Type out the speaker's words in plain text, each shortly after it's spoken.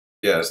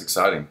Yeah, it's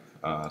exciting.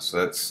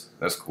 So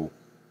that's cool.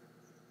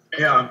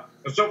 Yeah.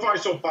 So far, I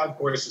sold 5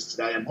 courses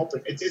today. I'm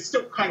hoping it's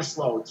still kind of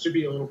slow. It should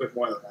be a little bit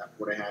more than that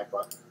what I had,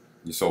 but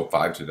You sold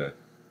 5 today.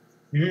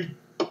 mhm.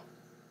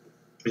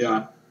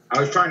 Yeah. I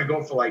was trying to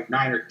go for like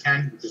 9 or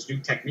 10 with this new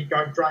technique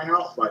I'm trying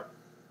out, but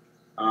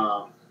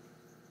um,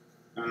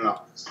 I don't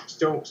know.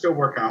 Still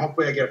working on it.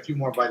 Hopefully, I get a few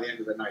more by the end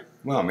of the night.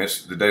 Well, I mean,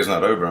 the day's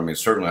not over. I mean,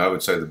 certainly, I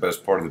would say the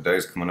best part of the day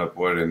is coming up.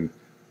 What in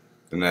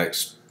the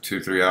next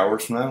 2-3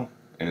 hours from now,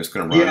 and it's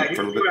going to run Yeah, for a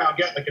little usually bit. I'll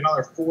get like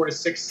another 4 to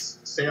 6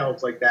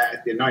 sales like that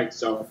at the night.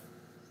 So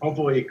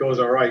hopefully it goes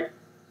all right.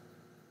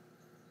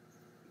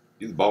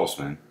 You're the boss,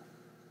 man.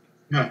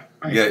 Yeah,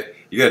 You nice. got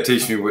you got to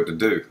teach me what to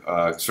do.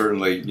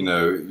 Certainly,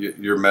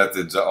 your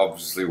methods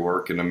obviously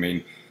work, and I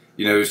mean,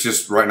 it's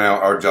just right now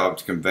our job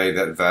to convey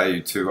that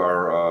value to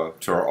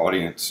our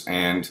audience.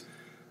 And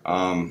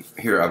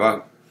here,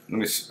 about let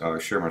me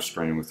share my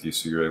screen with you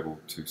so you're able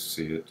to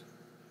see it.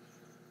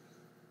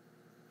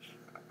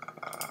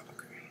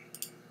 Okay.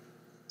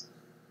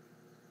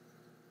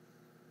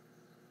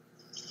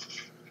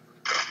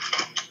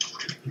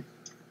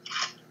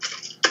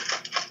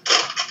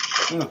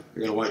 Oh,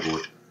 you got a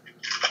whiteboard.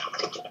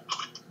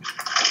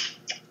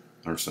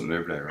 Learned something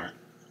every day, right?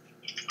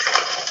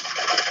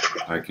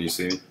 All right, can you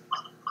see me?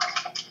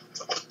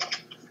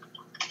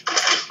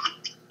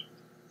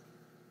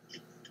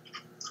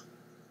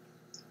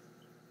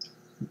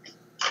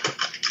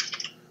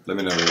 Let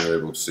me know when you're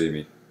able to see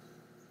me.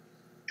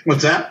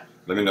 What's that?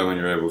 Let me know when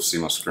you're able to see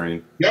my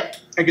screen. Yep,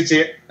 I can see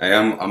it. Hey,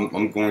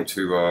 I'm going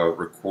to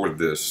record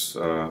this.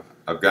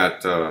 I've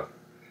got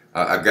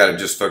it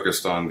just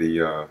focused on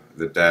the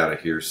data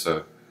here,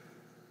 so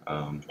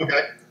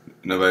Okay.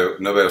 nobody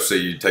will see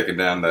you taking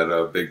down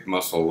that big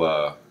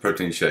muscle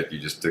protein shake you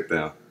just took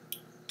down.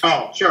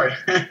 Oh, sure.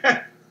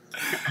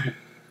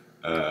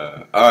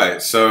 All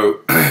right,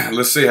 so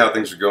let's see how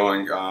things are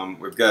going.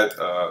 We've got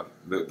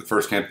the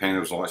first campaign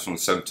that was launched on the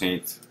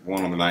 17th,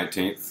 one on the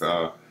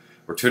 19th.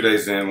 We're 2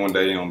 days in, 1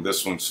 day in on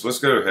this one. So let's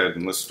go ahead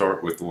and let's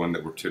start with the one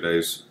that we're 2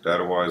 days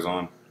data-wise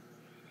on. A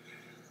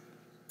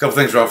couple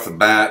things right off the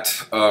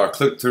bat. Our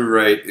click-through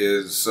rate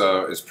is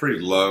pretty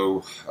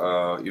low.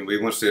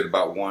 We want to stay at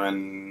about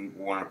one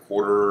and a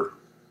quarter,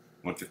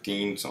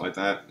 115, something like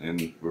that,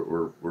 and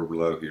we're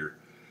low here.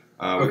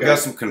 We've got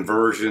some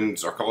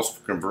conversions. Our cost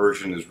per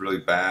conversion is really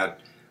bad.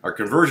 Our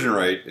conversion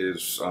rate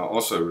is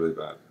also really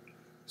bad.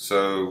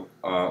 So,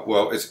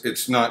 well,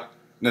 it's not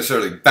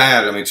necessarily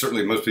bad. I mean,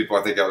 certainly most people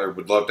I think out there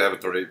would love to have a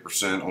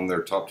 38% on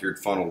their top-tiered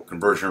funnel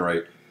conversion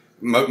rate.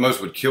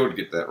 Most would kill to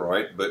get that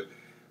right, but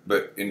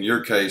in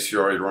your case,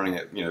 you're already running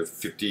at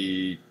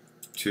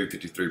 52,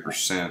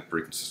 53%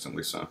 pretty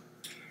consistently. So.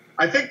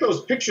 I think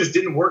those pictures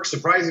didn't work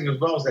surprising as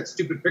well as that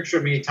stupid picture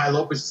of me at Ty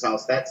Lopez's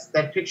house.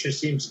 That picture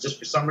seems to just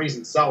for some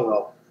reason sell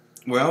well.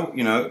 Well,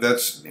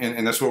 that's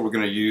that's what we're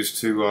going to use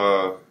to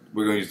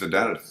we're going to use the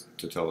data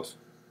to tell us.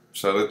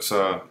 So let's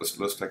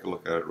take a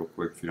look at it real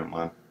quick if you don't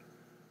mind.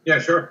 Yeah,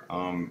 sure.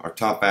 Our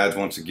top ads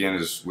once again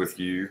is with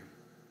you.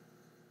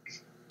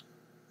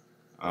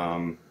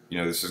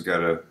 This has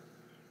got a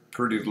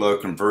pretty low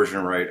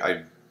conversion rate.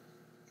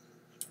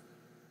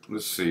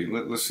 Let's see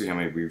how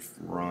many we've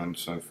run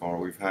so far.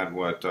 We've had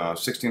what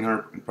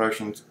 1,600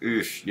 impressions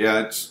ish. Yeah,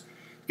 it's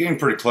getting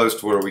pretty close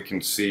to where we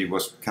can see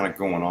what's kind of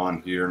going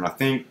on here. And I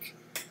think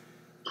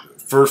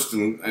first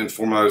and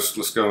foremost,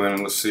 let's go in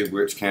and let's see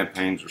which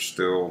campaigns are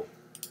still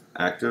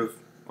active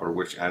or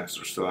which ads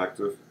are still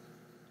active.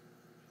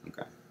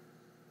 Okay,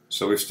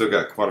 so we've still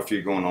got quite a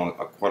few going on,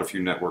 quite a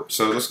few networks.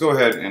 So let's go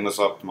ahead and let's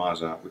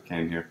optimize out. We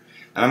can here,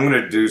 and I'm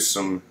going to do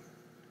some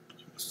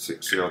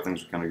see how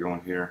things are kind of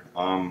going here.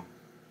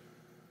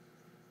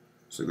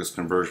 So this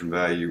conversion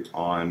value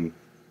on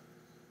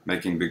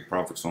making big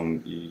profits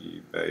on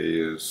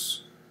eBay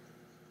is,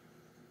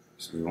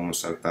 so we've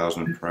almost had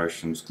 1,000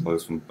 impressions,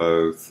 close from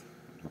both.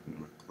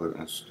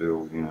 That's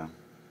still, it's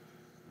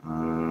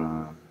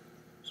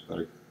about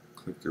a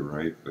click-through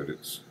rate, but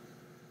it's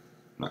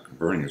not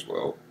converting as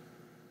well.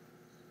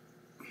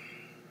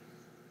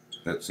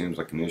 That seems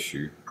like an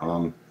issue.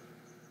 Learn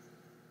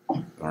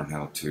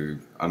how to,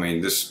 I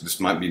mean,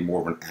 this might be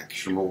more of an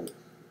actionable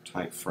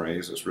type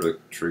phrase that's really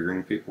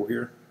triggering people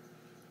here.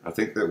 I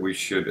think that we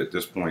should at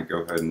this point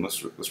go ahead and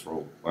let's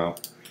roll. Well,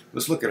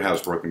 let's look at how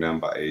it's broken down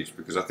by age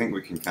because I think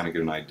we can kind of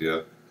get an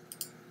idea.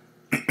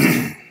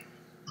 Okay.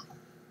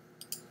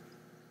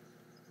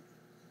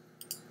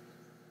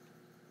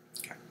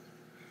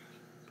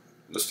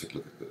 Let's take a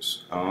look at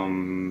this.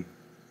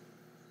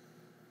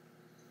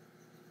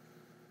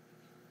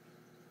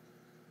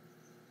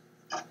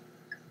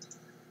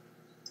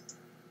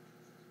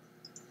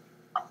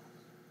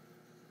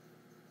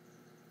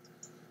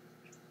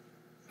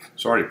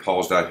 It's already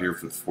paused out here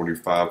for the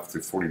 45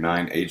 through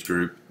 49 age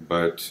group,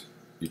 but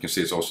you can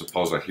see it's also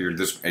paused out here.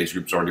 This age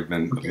group's already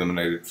been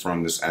eliminated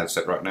from this ad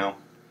set right now.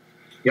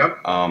 Yep.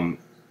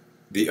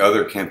 The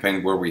other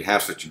campaign where we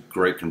have such a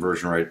great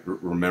conversion rate,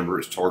 remember,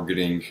 is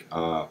targeting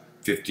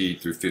 50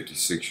 through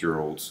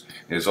 56-year-olds.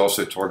 It is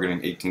also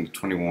targeting 18 to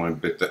 21,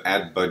 but the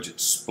ad budget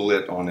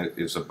split on it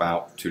is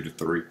about 2 to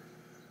 3.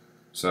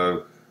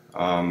 So,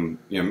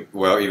 you know,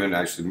 well, even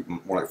actually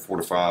more like 4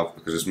 to 5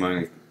 because it's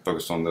mainly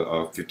focused on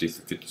the 50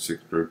 to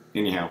 56 group.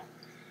 Anyhow,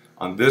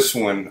 on this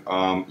one,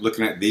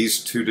 looking at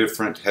these two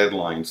different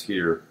headlines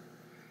here,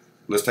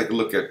 let's take a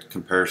look at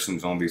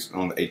comparisons on these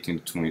on the 18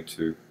 to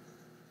 22.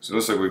 So it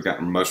looks like we've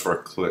gotten most of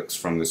our clicks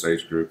from this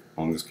age group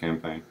on this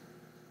campaign.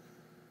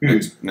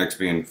 Next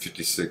being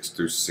 56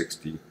 through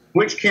 60.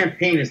 Which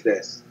campaign is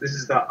this? This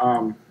is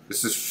the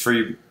This is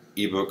free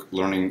ebook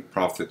Learning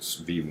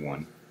Profits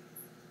V1.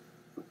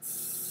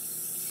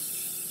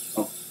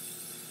 Oh.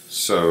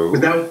 So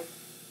was that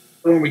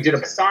when we did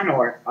a son,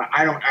 or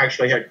I don't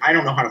actually I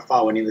don't know how to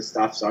follow any of this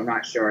stuff, so I'm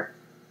not sure.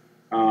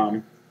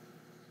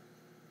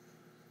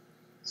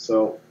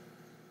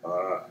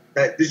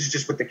 That this is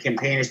just what the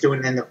campaign is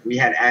doing. And then we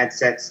had ad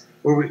sets.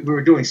 We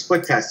were doing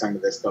split tests under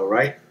this, though,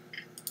 right?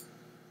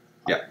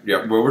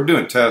 Yeah. Well, we're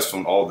doing tests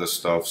on all this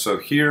stuff. So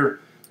here,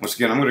 once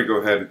again, I'm going to go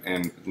ahead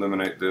and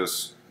eliminate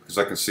this because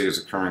I can see it's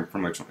occurring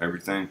pretty much on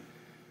everything.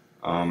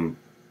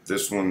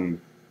 This one's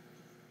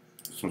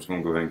going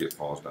to go ahead and get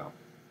paused out.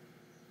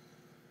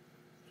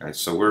 Okay,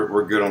 so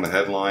we're good on the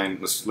headline.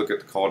 Let's look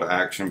at the call to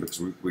action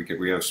because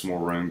we have some more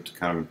room to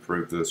kind of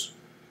improve this.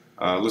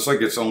 Looks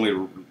like it's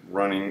only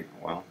running,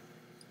 well,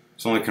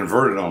 it's only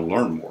converted on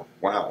Learn More.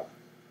 Wow.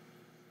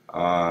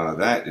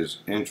 That is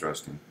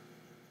interesting.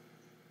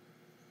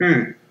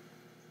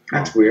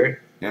 That's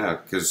weird. Yeah,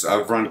 because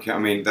I've run, I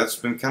mean, that's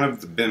been kind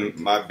of been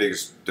my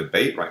biggest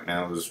debate right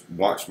now is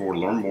watch more,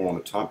 learn more on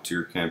the top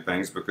tier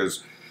campaigns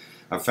because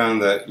I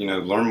found that, you know,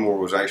 Learn More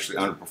was actually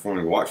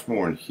underperforming Watch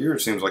More, and here it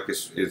seems like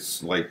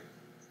it's like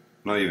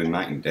not even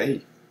night and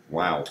day.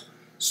 Wow.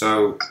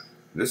 So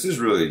this is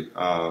really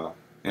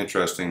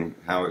interesting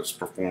how it's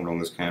performed on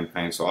this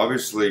campaign. So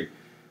obviously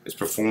it's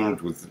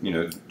performed with, you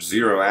know,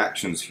 0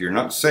 actions here.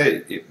 Not to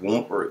say it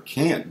won't or it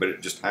can't, but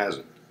it just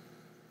hasn't.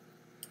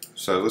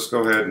 So let's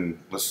go ahead and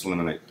let's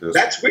eliminate this.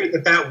 That's weird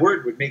that that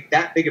word would make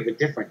that big of a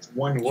difference.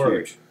 One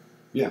word. Huge.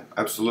 Yeah,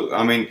 absolutely.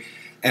 I mean,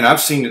 and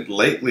I've seen it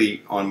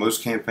lately on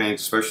most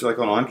campaigns, especially like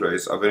on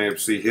Andre's. I've been able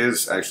to see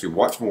his actually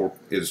Watch More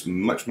is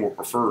much more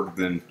preferred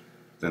than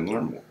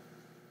Learn More.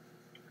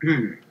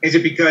 Is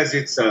it because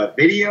it's a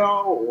video,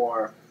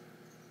 or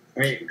I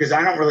mean, because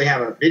I don't really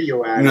have a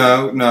video ad.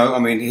 No. I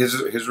mean, his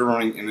are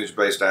running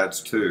image-based ads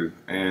too,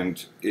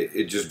 and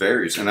it just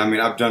varies. And I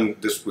mean, I've done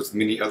this with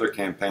many other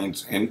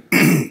campaigns, and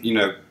you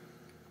know,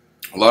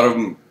 a lot of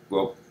them.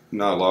 Well,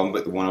 not a lot of them,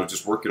 but the one I was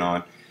just working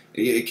on,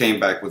 it came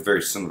back with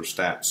very similar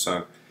stats.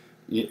 So,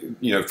 you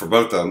know, for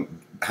both of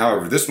them.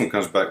 However, this one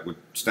comes back with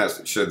stats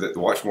that show that the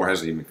Watch More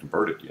hasn't even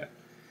converted yet.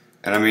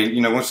 And I mean,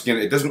 you know, once again,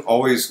 it doesn't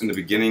always, in the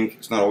beginning,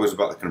 it's not always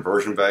about the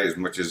conversion value as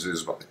much as it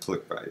is about the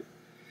click value.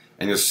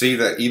 And you'll see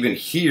that even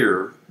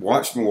here,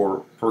 Watch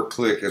More per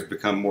click has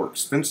become more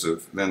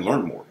expensive than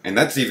Learn More. And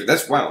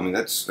that's wow, I mean,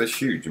 that's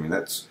huge. I mean,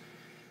 this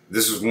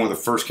is one of the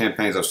first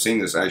campaigns I've seen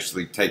this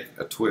actually take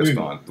a twist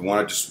on. The one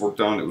I just worked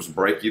on, it was a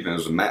break even, it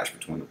was a match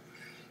between them.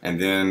 And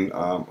then,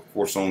 of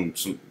course, on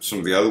some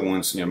of the other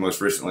ones, you know,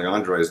 most recently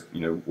Andre's,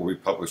 you know, where we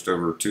published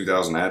over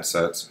 2,000 ad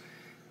sets,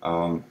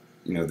 you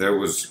know, there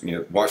was, you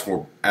know, Watch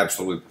More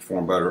absolutely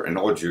performed better in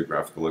all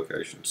geographical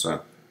locations.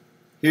 So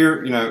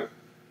here, you know,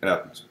 it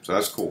happens. So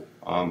that's cool.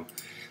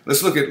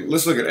 Let's look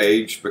at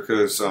age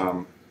because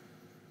I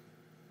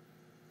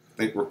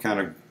think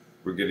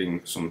we're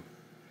getting some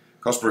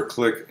cost per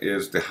click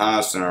is the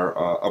highest in our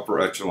upper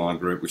echelon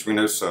group, which we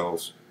know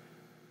sells,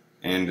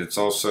 and it's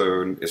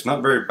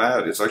not very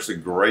bad. It's actually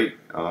great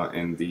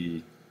in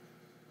the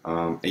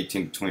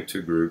 18 to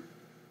 22 group.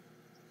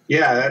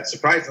 Yeah, that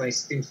surprisingly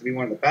seems to be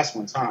one of the best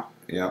ones, huh?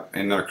 Yeah,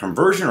 and our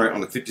conversion rate on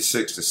the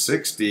 56 to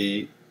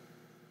 60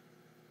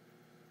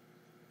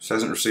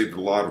 hasn't received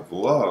a lot of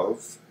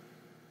love.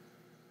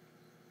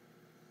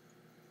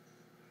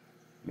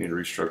 Need to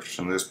restructure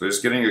some of this, but it's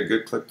getting a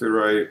good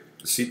click-through rate.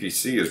 The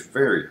CPC is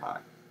very high.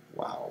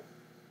 Wow.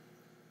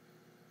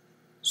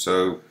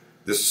 So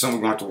this is something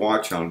we're going to have to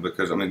watch on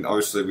because, I mean,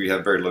 obviously we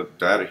have very little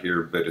data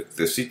here, but if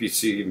the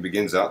CPC even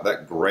begins out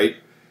that great,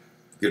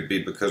 it could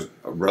be because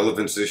a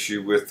relevance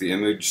issue with the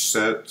image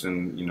set,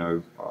 and you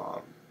know,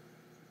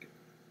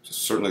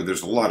 certainly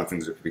there's a lot of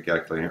things that could be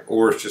calculated here,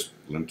 or it's just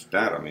limited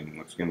data. I mean,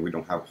 once again, we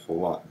don't have a whole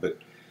lot, but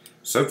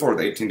so far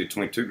the 18 to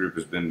 22 group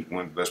has been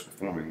one of the best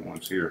performing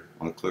ones here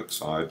on the click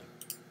side.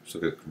 Let's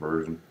look at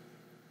conversion,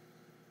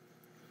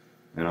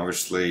 and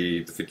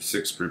obviously the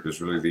 56 group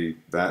is really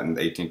that, and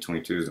the 18 to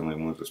 22 is the only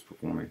ones that's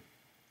performing.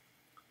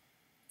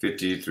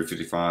 50 through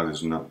 55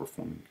 is not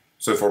performing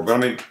so far, but I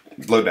mean,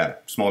 low data,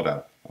 small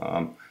data.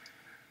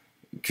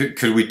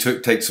 Could we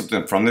take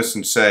something from this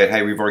and say,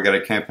 hey, we've already got a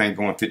campaign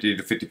going 50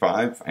 to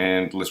 55,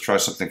 and let's try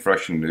something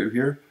fresh and new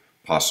here?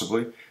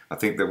 Possibly. I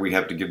think that we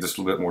have to give this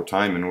a little bit more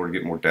time in order to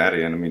get more data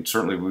in. I mean,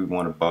 certainly we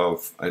want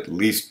above at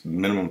least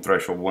minimum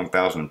threshold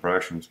 1,000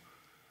 impressions,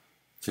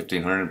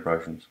 1,500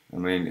 impressions. I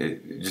mean,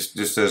 it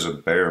just as a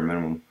bare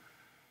minimum,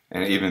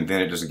 and even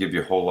then it doesn't give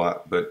you a whole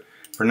lot. But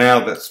for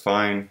now, that's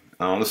fine.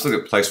 Let's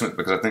look at placement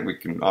because I think we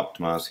can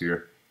optimize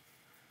here.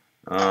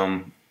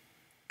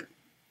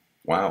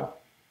 Wow.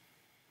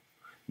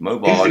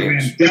 Mobile Instagram's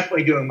audience.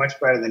 definitely doing much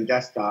better than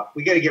desktop.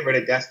 We got to get rid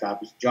of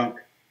desktop. It's junk.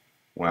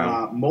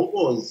 Wow.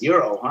 Mobile is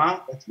 0,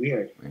 huh? That's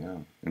weird. Yeah.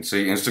 And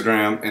see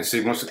Instagram, and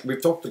see once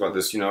we've talked about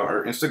this, you know,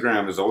 our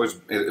Instagram is always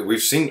we've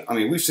seen. I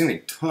mean, we've seen a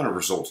ton of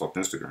results off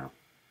Instagram,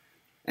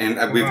 and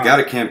we've got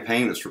a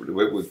campaign that's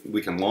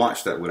we can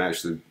launch that would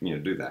actually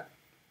do that.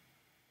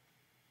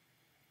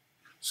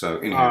 So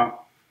anyhow,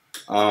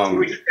 should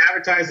we just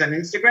advertise on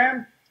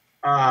Instagram,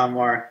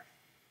 or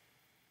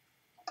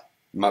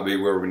might be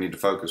where we need to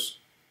focus.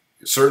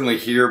 Certainly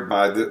here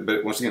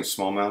but once again,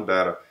 small amount of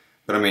data.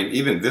 But I mean,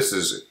 even this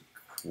is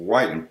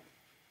quite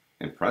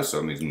impressive.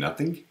 I mean, it's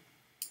nothing.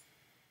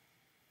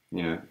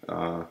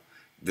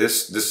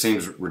 This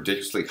seems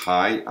ridiculously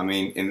high. I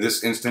mean, in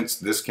this instance,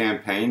 this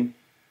campaign,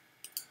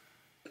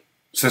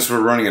 since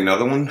we're running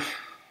another one,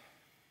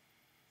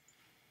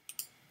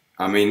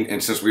 I mean,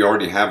 and since we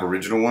already have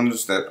original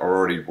ones that are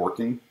already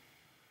working,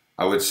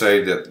 I would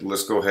say that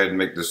let's go ahead and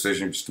make the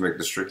decision just to make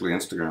this strictly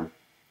Instagram.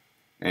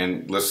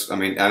 And I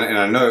mean, and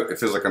I know it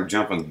feels like I'm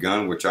jumping the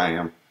gun, which I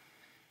am,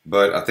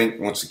 but I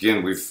think once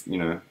again,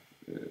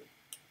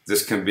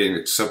 this can be an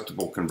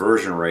acceptable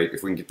conversion rate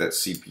if we can get that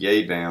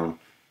CPA down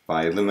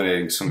by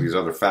eliminating some of these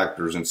other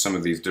factors and some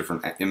of these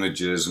different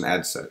images and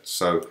ad sets.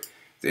 So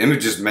the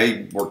images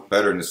may work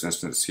better in this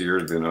instance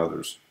here than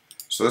others.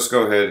 So let's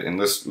go ahead and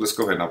let's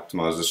go ahead and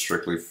optimize this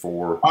strictly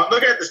for.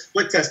 Look at the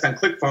split test on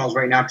ClickFunnels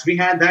right now because we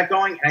had that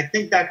going, and I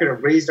think that could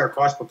have raised our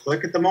cost per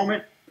click at the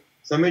moment.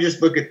 So let me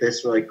just look at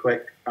this really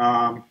quick. We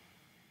got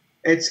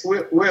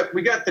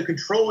the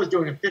control is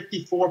doing a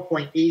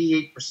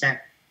 54.88%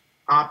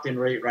 opt-in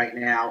rate right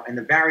now, and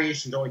the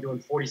variation is only doing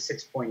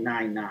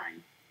 46.99.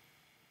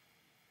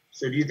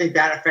 So do you think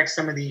that affects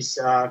some of these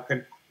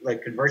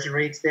conversion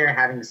rates there,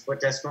 having the split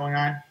test going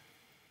on?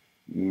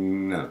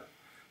 No,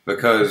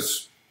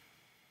 because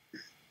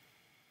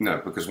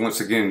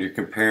once again, you're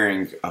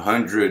comparing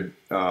 100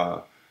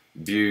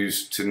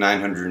 views to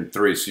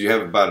 903, so you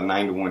have about a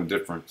 9-to-1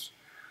 difference.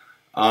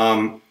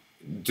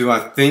 Do I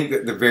think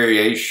that the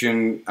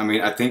variation, I mean,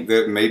 I think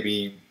that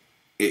maybe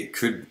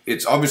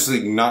it's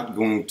obviously not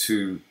going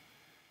to,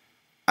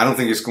 I don't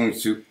think it's going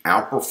to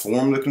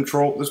outperform the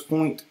control at this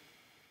point,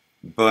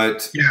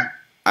 but yeah.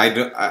 I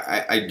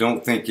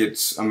don't think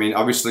it's, I mean,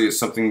 obviously it's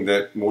something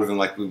that more than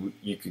likely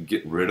you could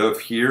get rid of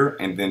here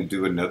and then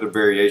do another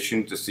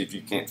variation to see if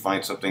you can't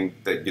find something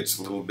that gets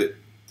a little bit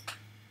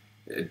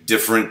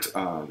different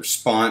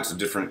response, a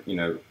different,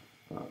 I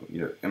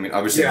mean,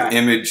 obviously the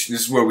image,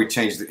 this is where we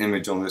change the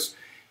image on this.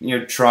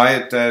 Try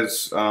it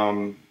as,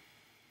 I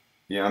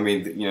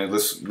mean,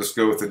 let's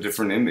go with a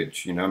different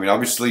image. I mean,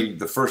 obviously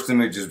the first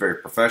image is very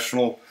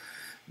professional,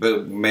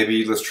 but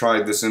maybe let's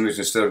try this image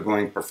instead of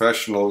going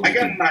professional. I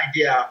got an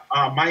idea.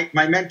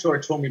 My mentor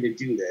told me to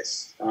do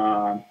this.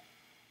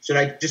 Should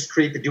I just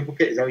create the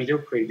duplicate? Is that what you do?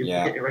 Create a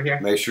duplicate right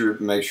here?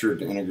 Make sure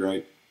to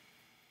integrate.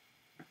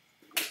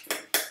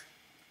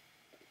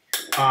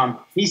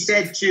 He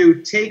said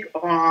to take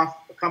off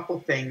a couple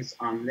things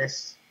on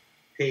this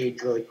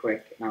page really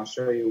quick, and I'll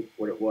show you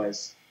what it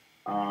was.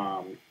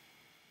 And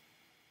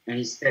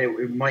he said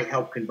it might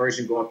help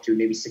conversion go up to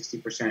maybe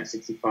 60%,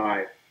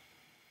 65%.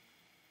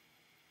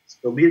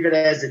 So leave it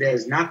as it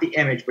is, not the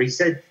image, but he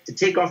said to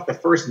take off the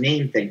first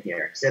name thing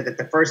here. He said that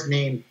the first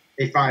name,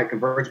 they found it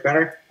converts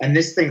better. And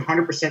this thing,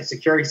 100%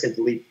 secure, he said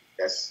delete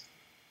this.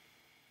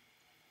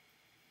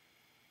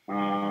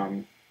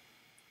 Let's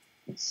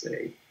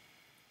see.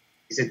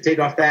 He said take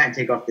off that and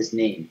take off this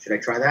name. Should I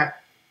try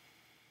that?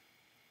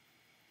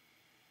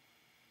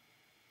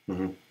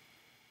 Mm-hmm.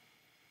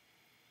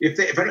 If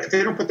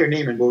they don't put their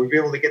name in, will we be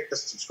able to get the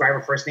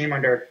subscriber first name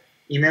under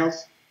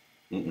emails?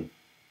 Mm-mm.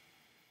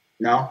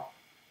 No?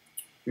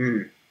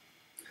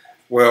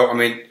 Well, I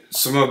mean,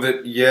 some of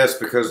it, yes,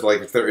 because like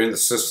if they're in the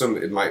system,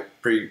 it might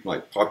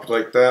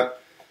populate that.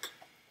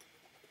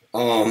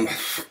 Let me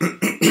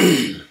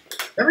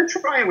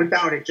try it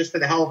without it, just for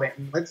the hell of it,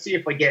 and let's see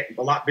if I get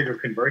a lot bigger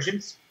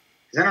conversions.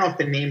 Because I don't know if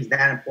the name's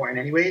that important,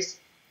 anyways.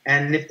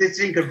 And if this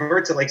thing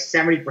converts at like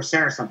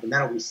 70% or something,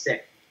 that'll be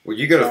sick. Well,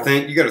 you got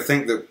to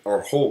think that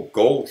our whole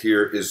goal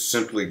here is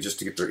simply just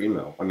to get their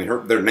email. I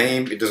mean, their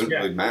name, it doesn't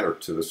really matter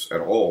to us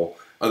at all,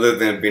 other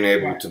than being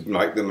able to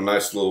make them a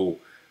nice little,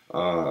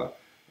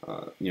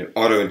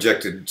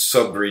 auto-injected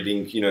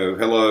sub-reading.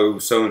 Hello,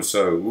 so and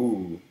so.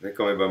 Ooh, they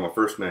call me by my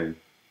first name.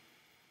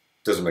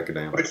 Doesn't make a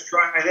damn. Let's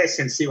try this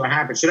and see what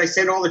happens. Should I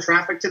send all the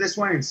traffic to this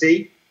one and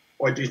see,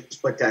 or do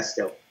split test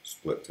still?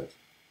 Split test.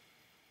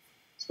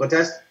 Split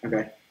test.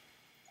 Okay.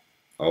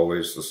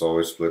 Let's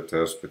always split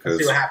test because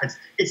let's see what happens.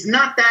 It's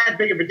not that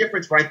big of a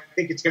difference, but I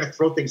think it's going to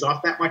throw things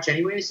off that much,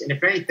 anyways. And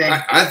if anything,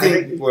 I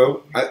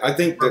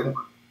think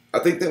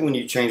that when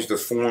you change the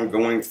form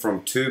going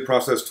from 2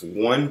 process to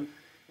 1,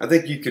 I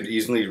think you could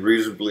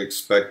reasonably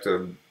expect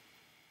a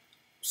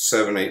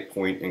 7-8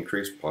 point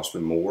increase,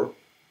 possibly more.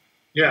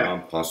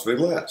 Yeah. Possibly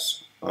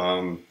less.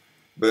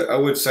 But I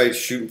would say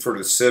shooting for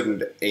the 7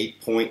 to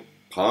 8 point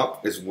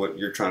pop is what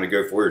you're trying to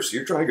go for. So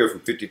you're trying to go from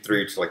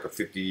 53 to like a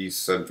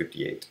 57,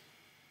 58.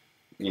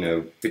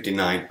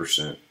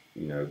 59%,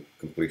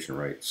 completion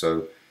rate.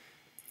 So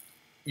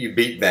you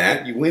beat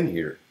that, you win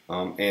here.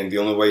 And the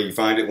only way you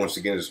find it, once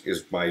again,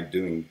 is by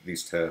doing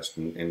these tests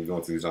and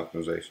going through these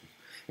optimizations.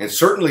 And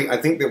certainly, I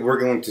think that we're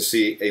going to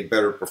see a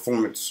better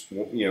performance,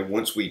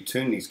 once we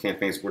tune these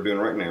campaigns we're doing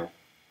right now.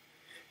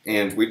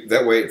 And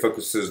that way it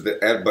focuses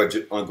the ad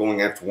budget on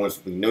going after ones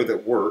that we know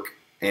that work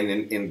and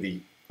in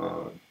the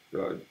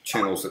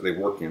channels that they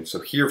work in. So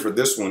here for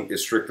this one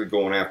is strictly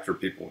going after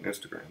people on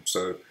Instagram.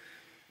 So,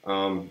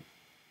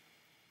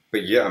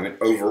 but yeah, I mean,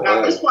 overall.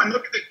 Now this one,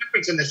 look at the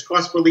difference in this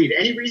cost per lead.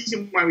 Any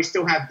reason why we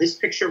still have this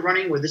picture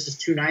running where this is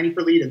 $290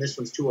 per lead and this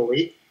one's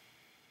 $208?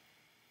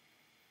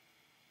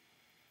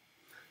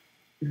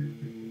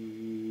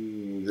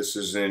 This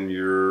is in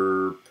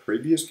your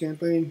previous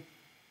campaign?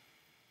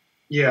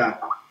 Yeah.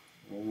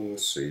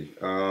 Let's see.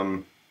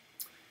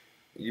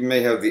 You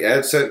may have the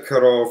ad set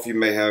cut off. You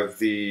may have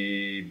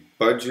the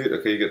budget.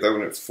 Okay, you get that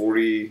one at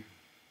 40.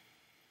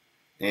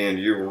 And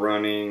you're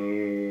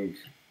running,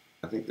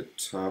 I think the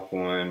top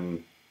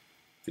one,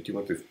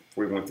 41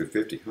 through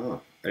 50. Huh.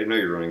 I didn't know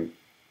you were running.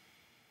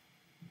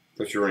 I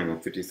thought you were running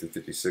on 50 through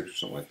 56 or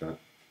something like that.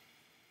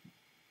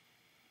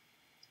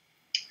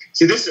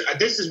 See, this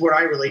is what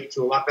I relate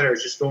to a lot better,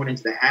 is just going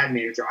into the ad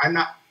manager. I'm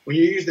not, when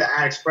you use the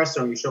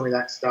Adespresso and you show me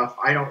that stuff,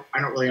 I don't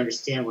really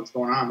understand what's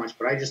going on much,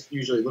 but I just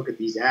usually look at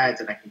these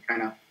ads and I can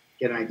kind of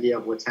get an idea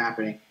of what's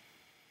happening.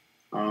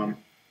 Yeah,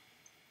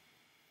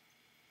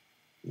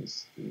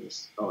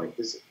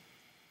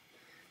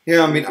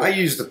 I mean, I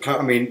use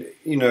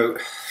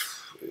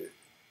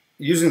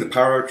using the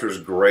Power Editor is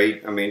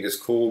great. I mean, it's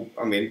cool.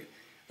 I mean,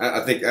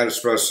 I think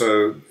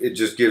Adespresso, it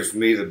just gives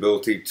me the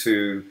ability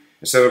to,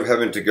 instead of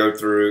having to go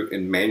through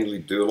and manually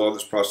do a lot of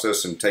this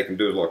process and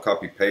do a lot of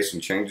copy paste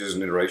and changes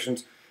and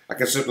iterations, I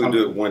can simply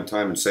do it one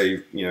time and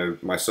save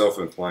myself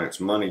and clients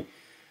money.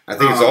 I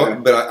think it's all,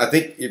 but I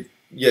think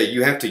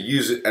you have to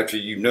use it after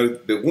you know.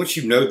 But once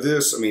you know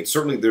this, I mean,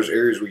 certainly there's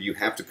areas where you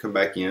have to come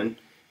back in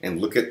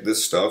and look at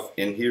this stuff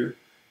in here,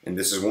 and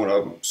this is one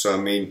of them. So I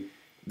mean,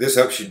 this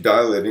helps you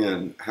dial it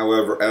in.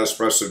 However,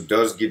 Adespresso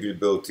does give you the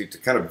ability to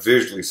kind of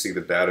visually see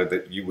the data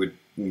that you would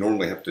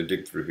normally have to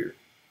dig through here.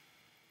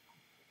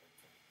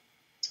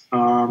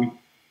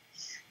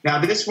 Now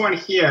this one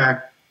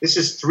here, this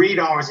is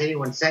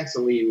 $3.81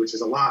 a lead, which is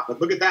a lot, but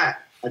look at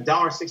that,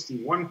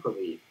 $1.61 per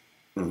lead.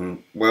 Mm-hmm.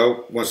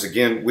 Well, once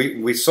again,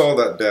 we saw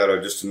that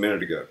data just a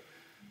minute ago.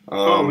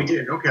 We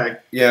did. Okay.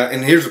 Yeah,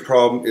 and here's the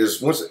problem: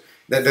 is once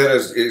that data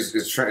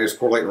is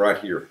correlating right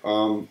here.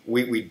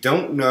 We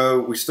don't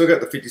know. We still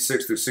got the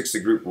 56 through 60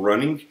 group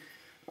running.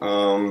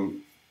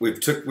 We've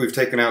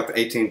taken out the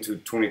 18 to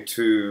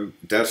 22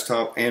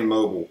 desktop and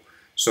mobile.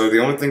 So the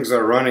only things that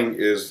are running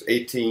is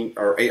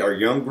our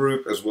young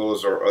group as well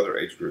as our other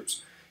age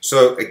groups.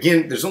 So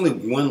again, there's only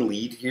one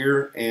lead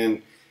here,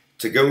 and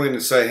to go in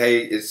and say,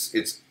 hey, it's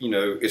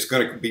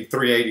going to be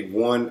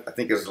 381, I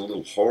think is a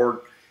little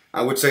hard.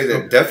 I would say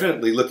that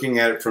definitely looking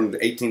at it from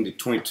the 18 to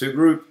 22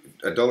 group,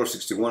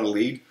 $1.61 a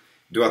lead.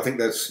 Do I think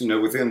that's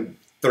within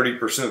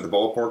 30% of the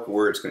ballpark of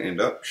where it's going to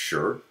end up?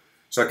 Sure.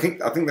 So I think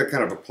that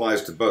kind of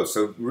applies to both.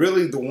 So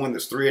really, the one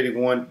that's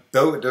 381,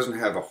 though it doesn't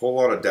have a whole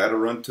lot of data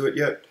run to it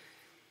yet,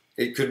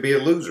 it could be a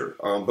loser.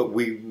 But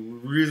we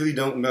really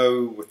don't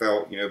know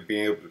without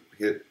being able to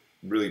hit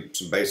really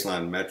some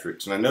baseline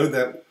metrics. And I know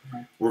that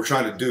we're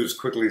trying to do as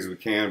quickly as we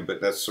can, but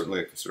that's certainly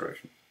a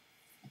consideration.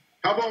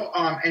 How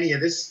about any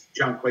of this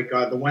junk, like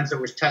the ones that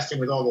we're testing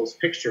with all those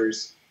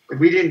pictures?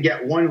 We didn't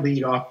get one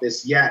lead off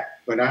this yet,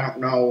 but I don't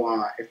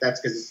know if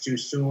that's because it's too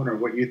soon or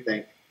what you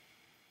think.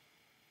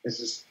 This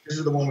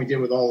is the one we did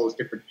with all those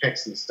different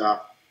pics and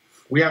stuff.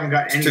 We haven't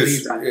got any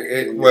leads on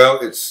it. Well,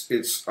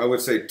 it's I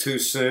would say too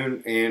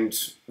soon, and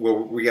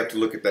we have to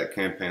look at that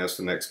campaign. That's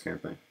the next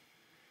campaign.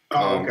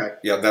 Oh, okay.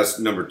 Yeah, that's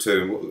number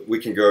 2. We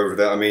can go over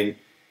that. I mean,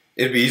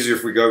 it'd be easier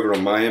if we go over it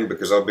on my end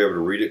because I'll be able to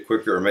read it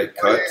quicker or make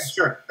cuts.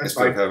 Yeah, sure. That's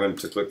instead fine. of having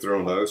to click through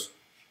on those.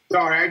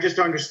 Sorry, I just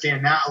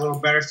understand that a little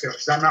better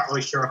because I'm not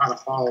really sure how to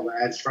follow the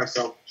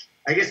Adespresso.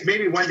 I guess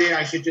maybe one day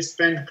I should just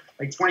spend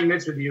like 20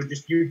 minutes with you,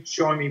 just you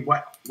showing me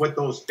what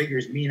those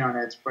figures mean on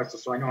Adespresso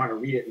so I know how to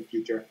read it in the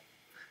future.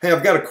 Hey,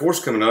 I've got a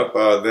course coming up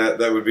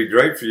that would be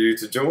great for you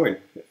to join.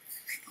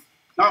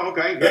 Oh,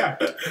 okay, yeah.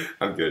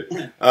 I'm good.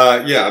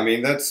 Yeah, I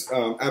mean that's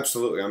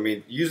absolutely. I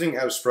mean, using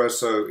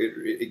Adespresso,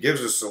 it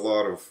gives us a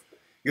lot of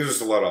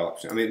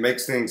options. I mean, it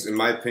makes things, in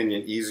my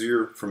opinion,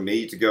 easier for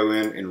me to go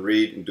in and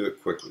read and do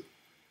it quickly,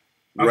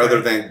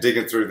 rather than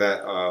digging through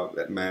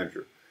that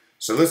manager.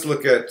 So let's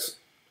look at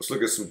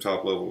some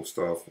top level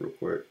stuff real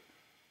quick.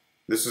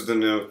 This is the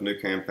new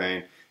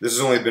campaign. This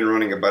has only been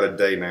running about a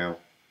day now.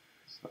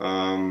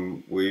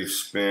 We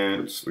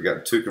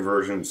got 2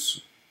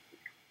 conversions,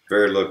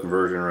 very low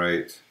conversion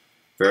rate,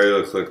 very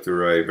low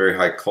click-through rate, very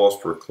high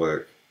cost per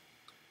click.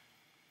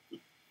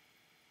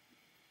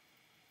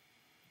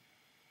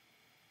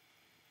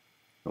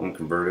 That one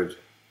converted,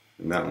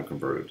 and that one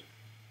converted.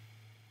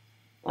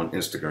 On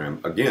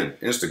Instagram. Again,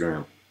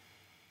 Instagram.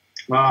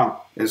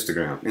 Wow.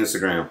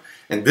 Instagram.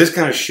 And this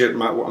kind of shit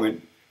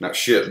not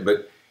shit,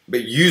 but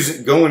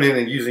going in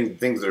and using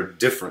things that are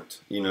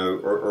different,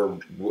 or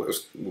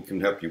what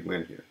can help you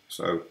win here.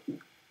 So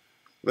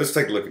Let's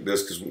take a look at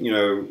this because, you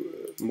know,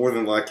 more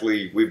than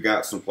likely we've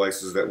got some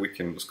places that we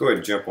can. Let's go ahead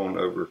and jump on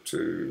over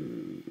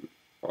to.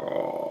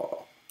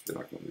 Oh, they're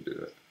not going to do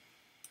that.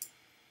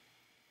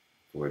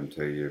 Go ahead and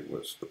tell you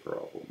what's the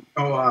problem.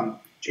 Oh,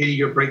 JD,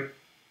 your break.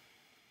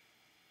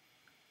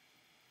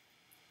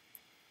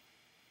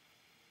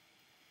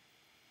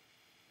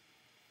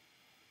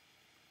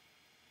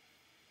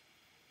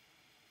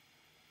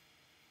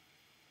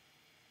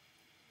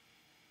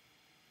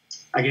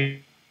 I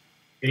can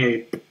hear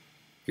you.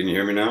 Can you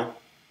hear me now?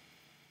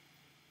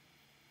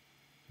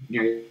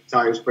 Yeah,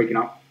 sorry, it was breaking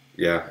up.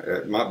 Yeah,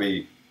 it might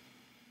be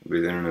the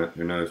internet.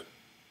 Who knows?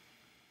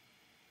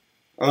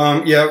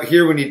 Yeah,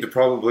 here we need to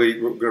probably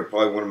we're going to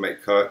probably want to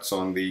make cuts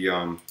on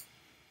the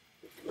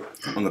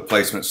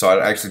placement side.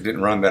 I actually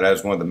didn't run that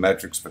as one of the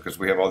metrics because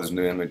we have all these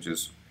new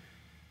images.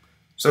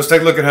 So let's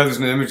take a look at how these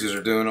new images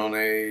are doing on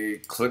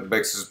a click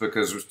basis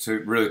because it was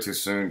really too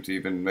soon to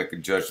even make a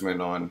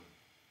judgment on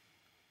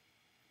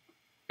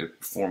it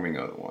performing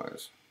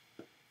otherwise.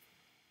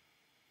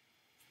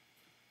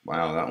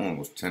 Wow, that one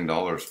was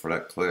 $10 for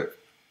that click.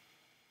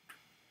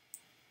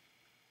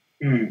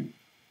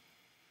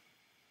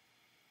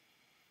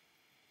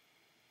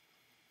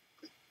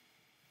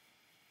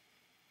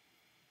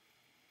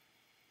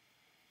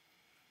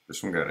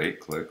 This one got 8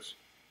 clicks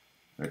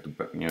at the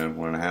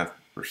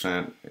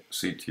 1.5%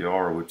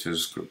 CTR, which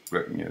is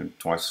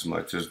twice as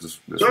much as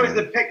this. So is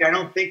the pick I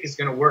don't think is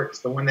going to work. It's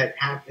the one that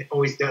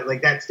always does,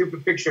 like that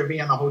stupid picture of me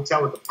on the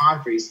hotel with the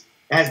palm trees.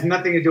 It has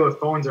nothing to do with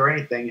phones or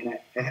anything, and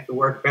it had to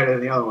work better than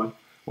the other one.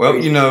 Well,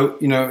 you know,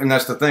 and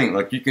that's the thing.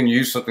 Like, you can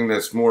use something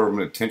that's more of an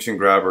attention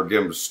grabber,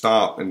 get them to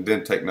stop, and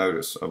then take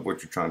notice of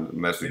what you're trying to, the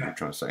message you're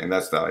trying to say, and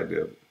that's the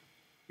idea of it.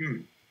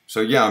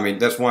 So yeah, I mean,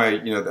 that's why,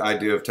 the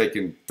idea of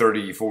taking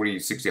 30, 40,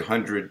 60,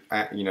 100,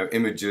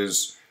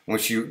 images,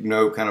 once you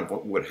know kind of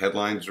what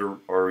headlines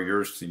are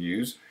yours to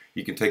use,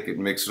 you can take it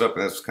and mix it up.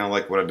 And that's kind of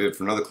like what I did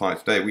for another client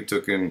today. We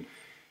took in,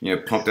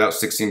 pumped out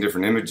 16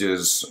 different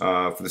images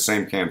for the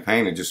same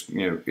campaign and just,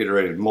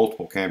 iterated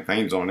multiple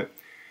campaigns on it.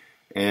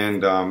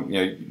 And,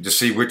 to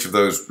see which of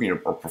those,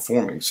 are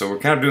performing. So we're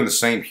kind of doing the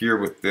same here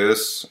with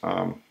this.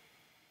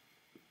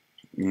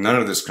 None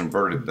of this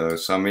converted though.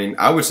 So, I mean,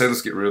 I would say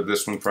let's get rid of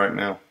this one for right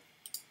now.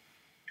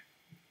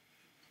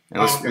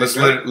 And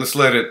let's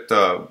let it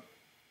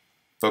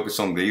focus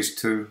on these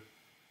two.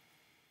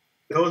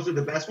 Those are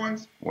the best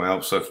ones?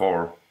 Well, so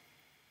far.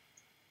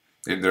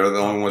 They're the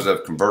only ones that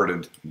have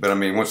converted. But, I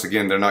mean, once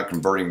again, they're not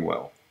converting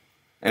well.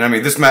 And, I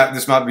mean, this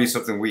might be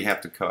something we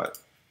have to cut.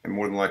 And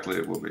more than likely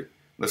it will be.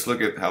 Let's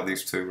look at how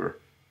these two are.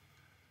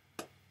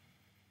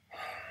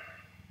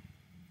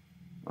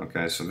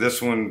 Okay, so this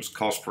one's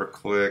cost per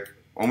click.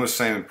 Almost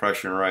same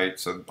impression rate.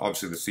 So,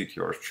 obviously, the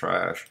CTR is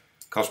trash.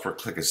 Cost per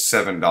click is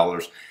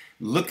 $7.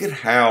 Look at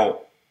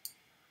how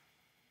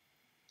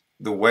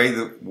the way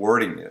the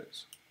wording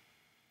is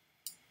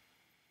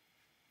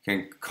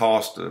can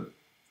cost a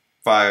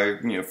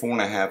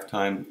 4.5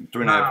 times,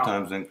 3.5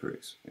 times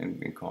increase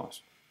in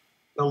cost.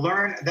 To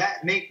learn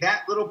that, make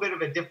that little bit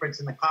of a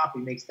difference in the copy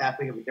makes that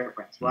big of a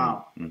difference.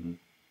 Wow,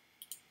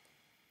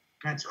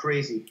 that's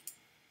crazy.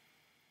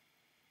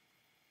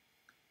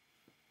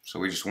 So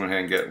we just went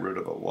ahead and get rid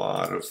of a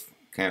lot of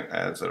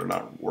ads that are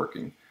not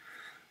working.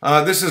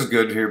 This is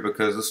good here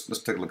because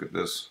let's take a look at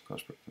this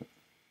cost per click.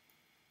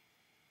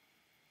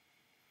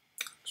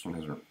 This one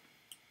hasn't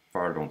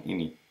fired on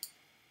any.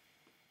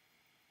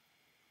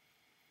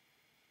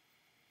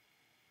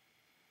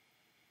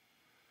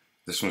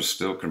 This one's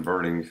still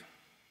converting.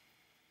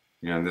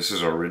 This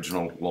is our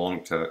original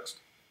long text.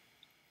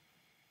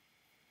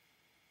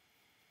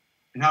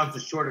 And how's the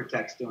shorter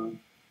text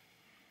doing?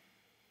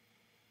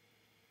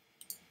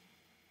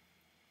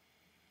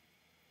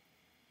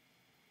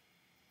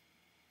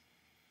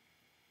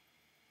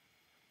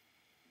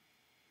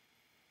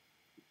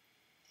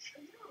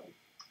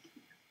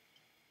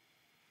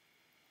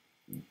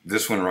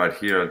 This one right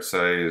here, I'd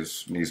say,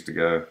 needs to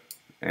go,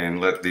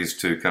 and let these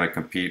two kind of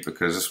compete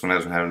because this one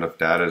hasn't had enough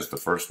data as the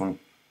first one.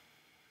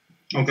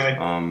 Okay.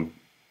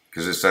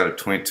 Because it's at a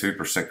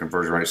 22%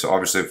 conversion rate. So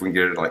obviously, if we can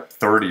get it like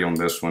 30 on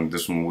this one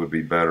would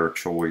be better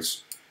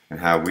choice and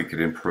how we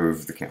could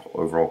improve the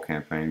overall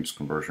campaign's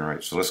conversion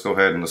rate. So let's go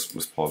ahead and let's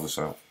pause this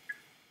out.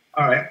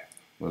 All right.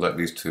 We'll let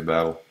these two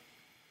battle.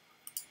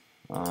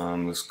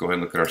 Let's go ahead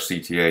and look at our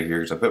CTA here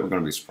because I bet we're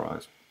going to be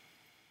surprised.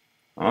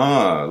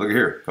 Look at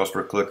here. Cost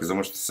per click is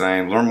almost the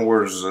same. Learn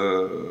more is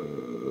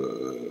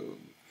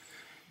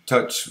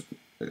touch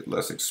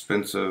less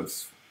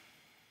expensive.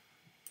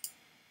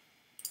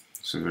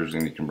 See if there's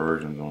any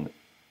conversions on it.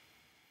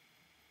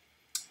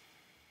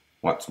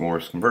 What's more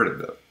is converted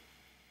though.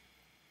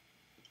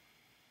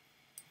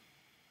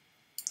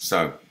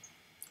 So,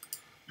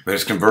 but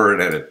it's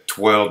converted at a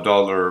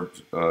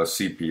 $12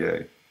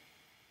 CPA.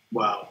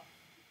 Wow.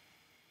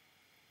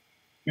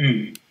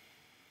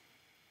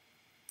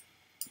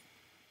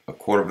 A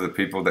quarter of the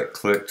people that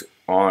clicked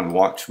on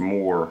watch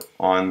more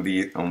on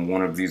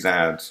one of these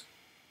ads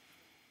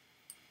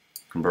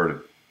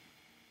converted.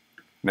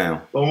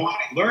 Now, well, why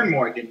learn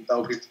more didn't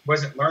though?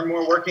 Wasn't learn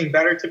more working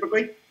better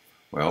typically?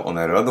 Well, on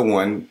that other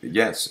one,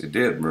 yes, it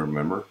did,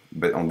 remember.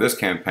 But on this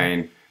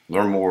campaign,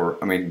 learn more.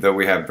 I mean, though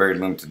we have very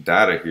limited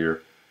data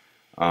here,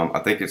 I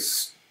think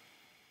it's,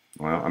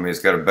 well, I mean, it's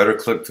got a better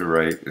click-through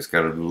rate. It's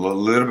got a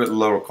little bit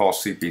lower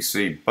cost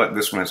CPC, but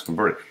this one has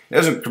converted. It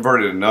hasn't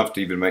converted enough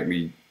to even make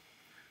me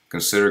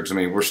consider, because I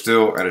mean, we're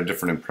still at a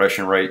different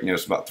impression rate. You know,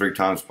 it's about 3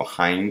 times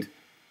behind.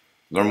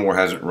 Learn More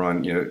hasn't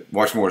run, you know,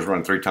 Watch More has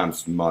run 3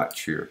 times as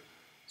much here.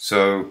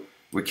 So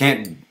we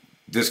can't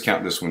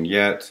discount this one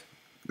yet.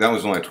 That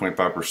was only a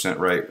 25%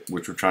 rate,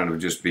 which we're trying to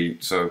just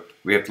beat. So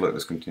we have to let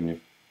this continue.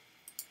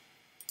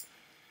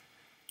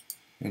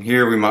 And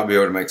here we might be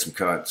able to make some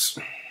cuts.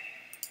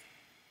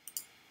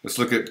 Let's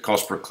look at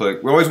cost per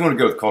click. We always want to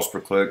go with cost per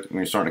click when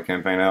you're starting a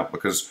campaign out,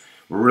 because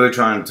we're really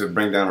trying to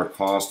bring down our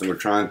cost, and we're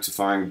trying to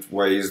find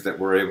ways that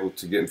we're able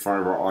to get in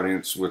front of our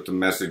audience with the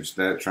message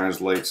that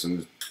translates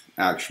into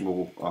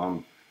actual,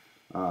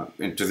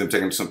 into them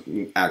taking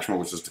something actionable,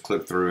 which is to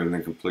click through and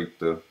then complete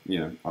the, you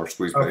know, our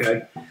squeeze page.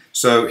 Okay.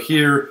 So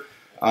here,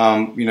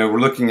 you know, we're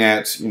looking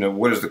at, you know,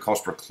 what is the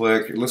cost per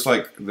click. It looks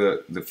like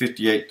the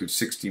 58 through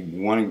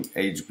 61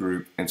 age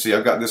group, and see,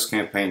 I've got this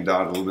campaign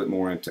dotted a little bit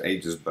more into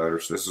ages better,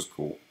 so this is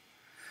cool.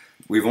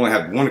 We've only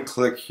had 1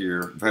 click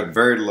here. We've had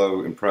very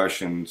low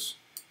impressions,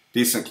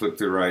 decent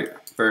click-through rate,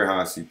 very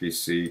high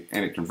CPC,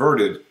 and it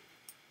converted,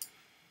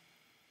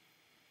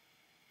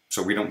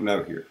 so we don't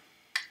know here.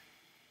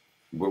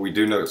 But we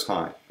do know it's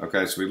high.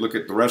 Okay, so we look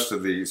at the rest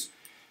of these.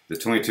 The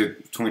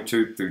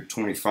 22 through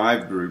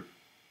 25 group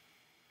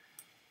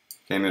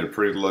came in a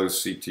pretty low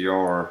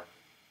CTR,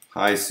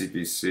 high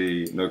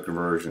CPC, no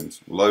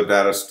conversions. Low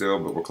data still,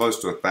 but we're close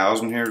to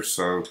 1,000 here,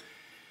 so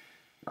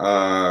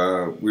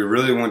we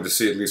really wanted to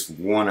see at least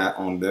 1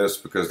 on this,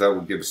 because that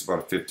would give us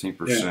about a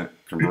 15%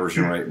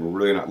 conversion rate. We're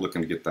really not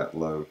looking to get that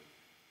low.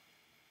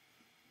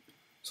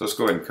 So let's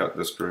go ahead and cut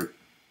this group.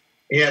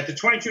 Yeah, the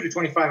 22 to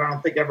 25, I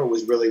don't think ever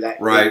was really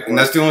that. Right, and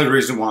that's the only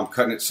reason why I'm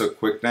cutting it so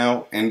quick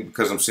now, and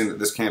because I'm seeing that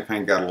this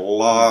campaign got a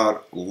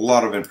lot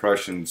of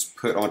impressions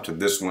put onto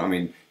this one. I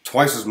mean,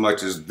 twice as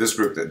much as this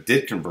group that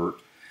did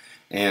convert,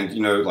 and,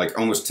 you know, like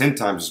almost 10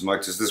 times as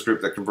much as this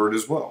group that converted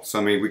as well. So,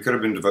 I mean, we could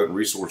have been devoting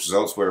resources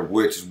elsewhere,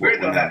 which is what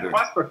we're now doing. The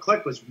cost per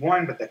click was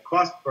 1, but the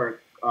cost per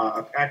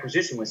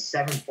acquisition was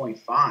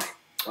 7.5.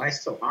 Why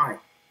so high?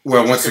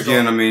 Well, once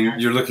again, I mean,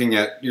 you're looking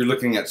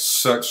at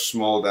such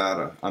small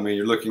data. I mean,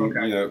 you're looking,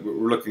 you know,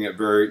 we're looking at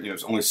very, you know,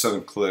 it's only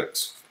 7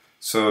 clicks.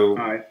 So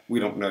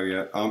we don't know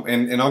yet.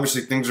 And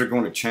obviously things are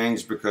going to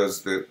change,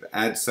 because the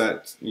ad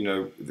set, you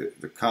know,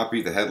 the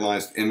copy, the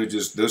headlines, the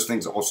images, those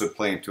things also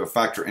play into a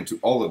factor into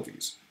all of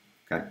these.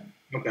 Okay.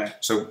 Okay.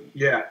 So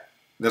yeah,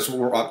 that's what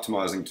we're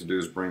optimizing to do,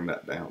 is bring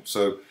that down.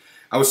 So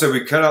I would say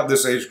we cut out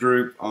this age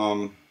group.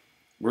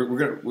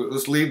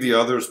 Let's leave the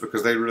others,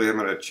 because they really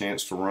haven't had a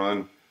chance to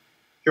run.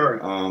 Sure.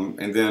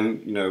 And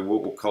then, you know,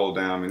 we'll call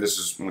down. I mean, this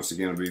is once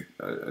again be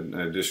an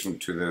addition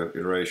to the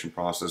iteration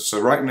process. So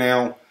right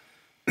now,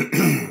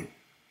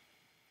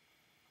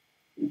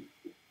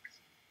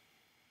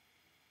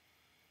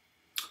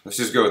 let's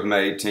just go with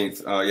May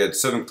 18th. You had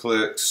 7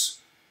 clicks,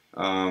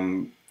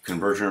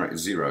 conversion rate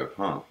 0.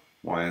 Huh?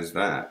 Why is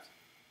that?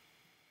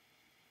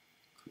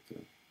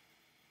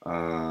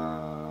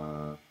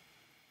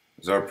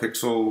 Is our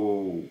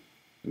pixel?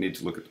 I need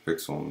to look at the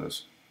pixel on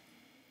this,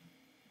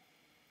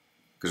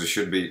 because it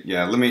should be.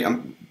 Yeah.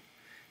 I'm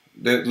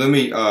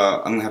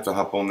gonna have to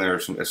hop on there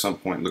at some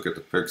point and look at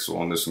the pixel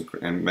on this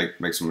and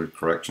make some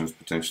corrections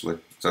potentially.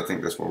 So I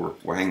think that's where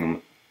we're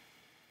hanging.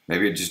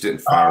 Maybe it just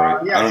didn't fire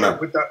right. Yeah, I don't know.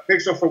 With the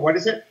pixel for what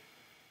is it?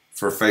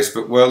 For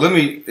Facebook. Well,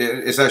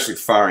 it's actually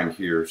firing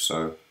here,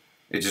 so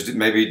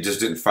maybe it just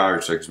didn't fire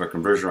check, because my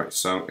conversion rate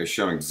is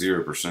showing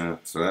 0%.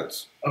 So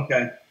that's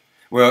okay.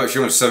 Well, it's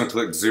showing 7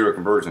 clicks, 0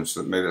 conversions.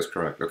 So maybe that's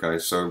correct. Okay,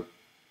 so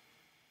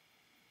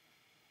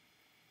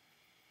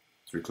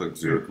 3 clicks,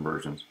 0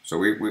 conversions.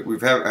 So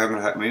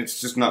haven't had. I mean, it's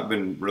just not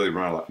been really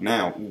running a lot.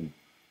 Now,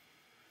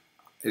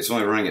 it's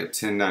only running at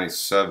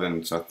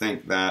 1097. So I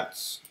think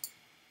that's.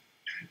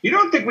 You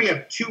don't think we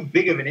have too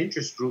big of an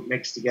interest group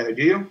mixed together,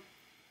 do you?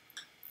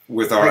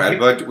 With our ad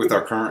budget, with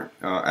our current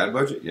ad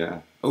budget,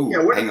 yeah. Oh,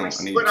 yeah. What hang if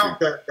on. we split out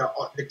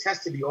the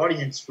test of the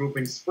audience group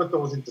and split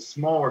those into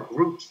smaller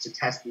groups to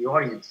test the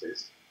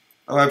audiences?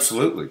 Oh,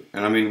 absolutely.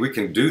 And I mean, we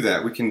can do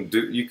that. We can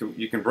do.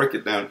 You can break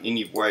it down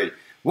any way.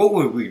 What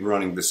would we be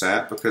running this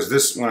at? Because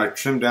this, when I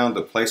trimmed down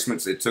the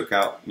placements, it took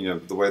out, you know,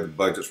 the way the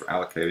budgets were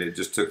allocated. It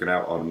just took it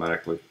out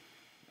automatically.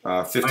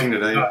 15 a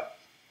day.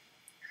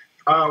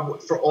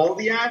 For all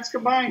the ads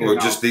combined? Well,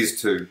 just these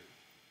 2.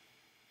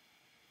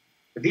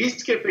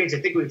 These campaigns, I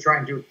think we would try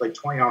and do like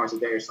 20 hours a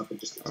day or something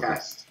just to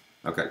test.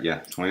 Okay, yeah,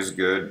 20 is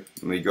good.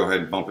 Let me go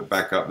ahead and bump it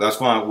back up. That's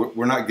why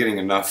we're not getting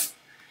enough.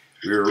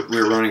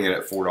 We're running it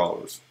at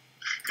 $4.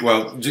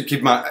 Well, just keep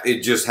in mind, it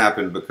just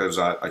happened because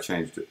I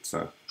changed it.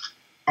 So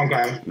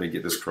okay, let me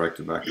get this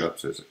corrected back up.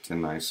 So it's at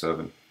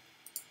 1097.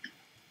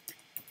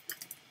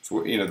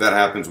 So, you know, that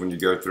happens when you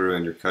go through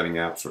and you're cutting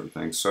out certain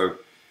things. So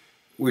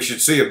we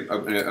should see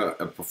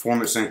a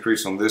performance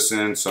increase on this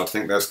end. So I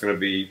think that's going to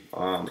be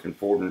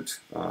important.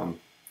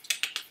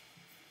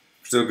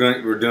 Still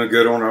good. We're doing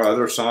good on our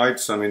other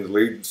sides. I mean, the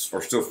leads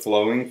are still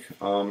flowing,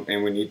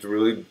 and we need to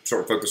really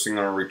start focusing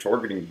on our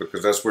retargeting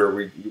because that's where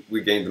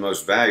we gain the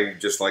most value.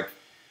 Just like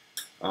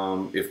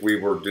if we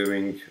were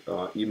doing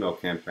email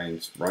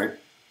campaigns, right?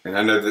 And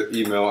I know that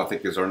email, I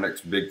think, is our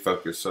next big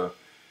focus. So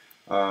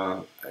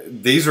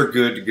these are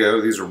good to go.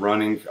 These are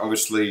running.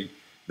 Obviously,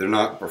 they're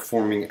not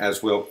performing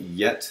as well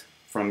yet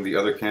from the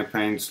other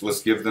campaigns.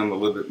 Let's give them a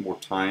little bit more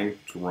time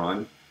to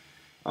run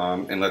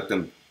and let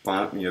them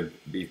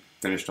be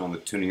finished on the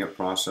tuning up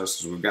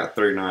process. We've got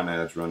 39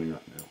 ads running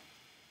right now,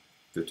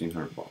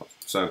 1,500 balls.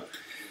 So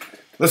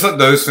let's let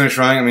those finish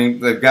running. I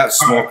mean, they've got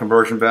small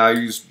conversion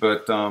values,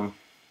 but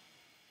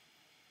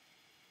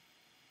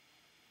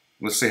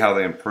let's see how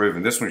they improve.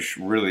 And this one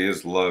really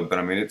is low, but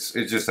I mean, it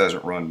just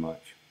hasn't run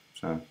much.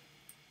 So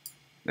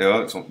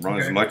yeah, it's run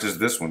as much as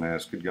this one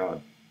has. Good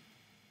God.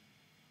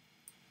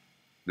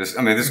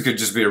 This could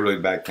just be a really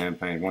bad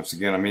campaign. Once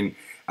again, I mean,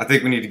 I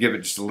think we need to give it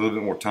just a little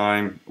bit more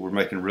time. We're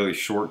making really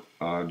short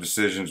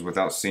decisions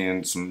without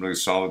seeing some really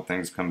solid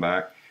things come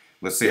back.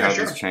 Let's see how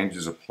these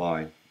changes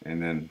apply,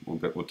 and then we'll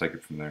take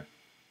it from there.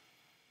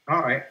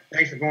 All right.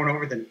 Thanks for going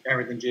over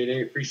everything,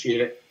 JD.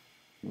 Appreciate it.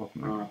 You're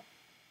welcome.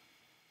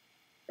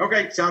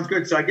 Okay, sounds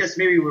good. So I guess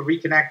maybe we'll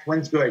reconnect.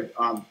 When's good?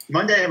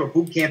 Monday I have a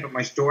boot camp at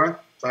my store,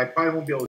 so I probably won't be able to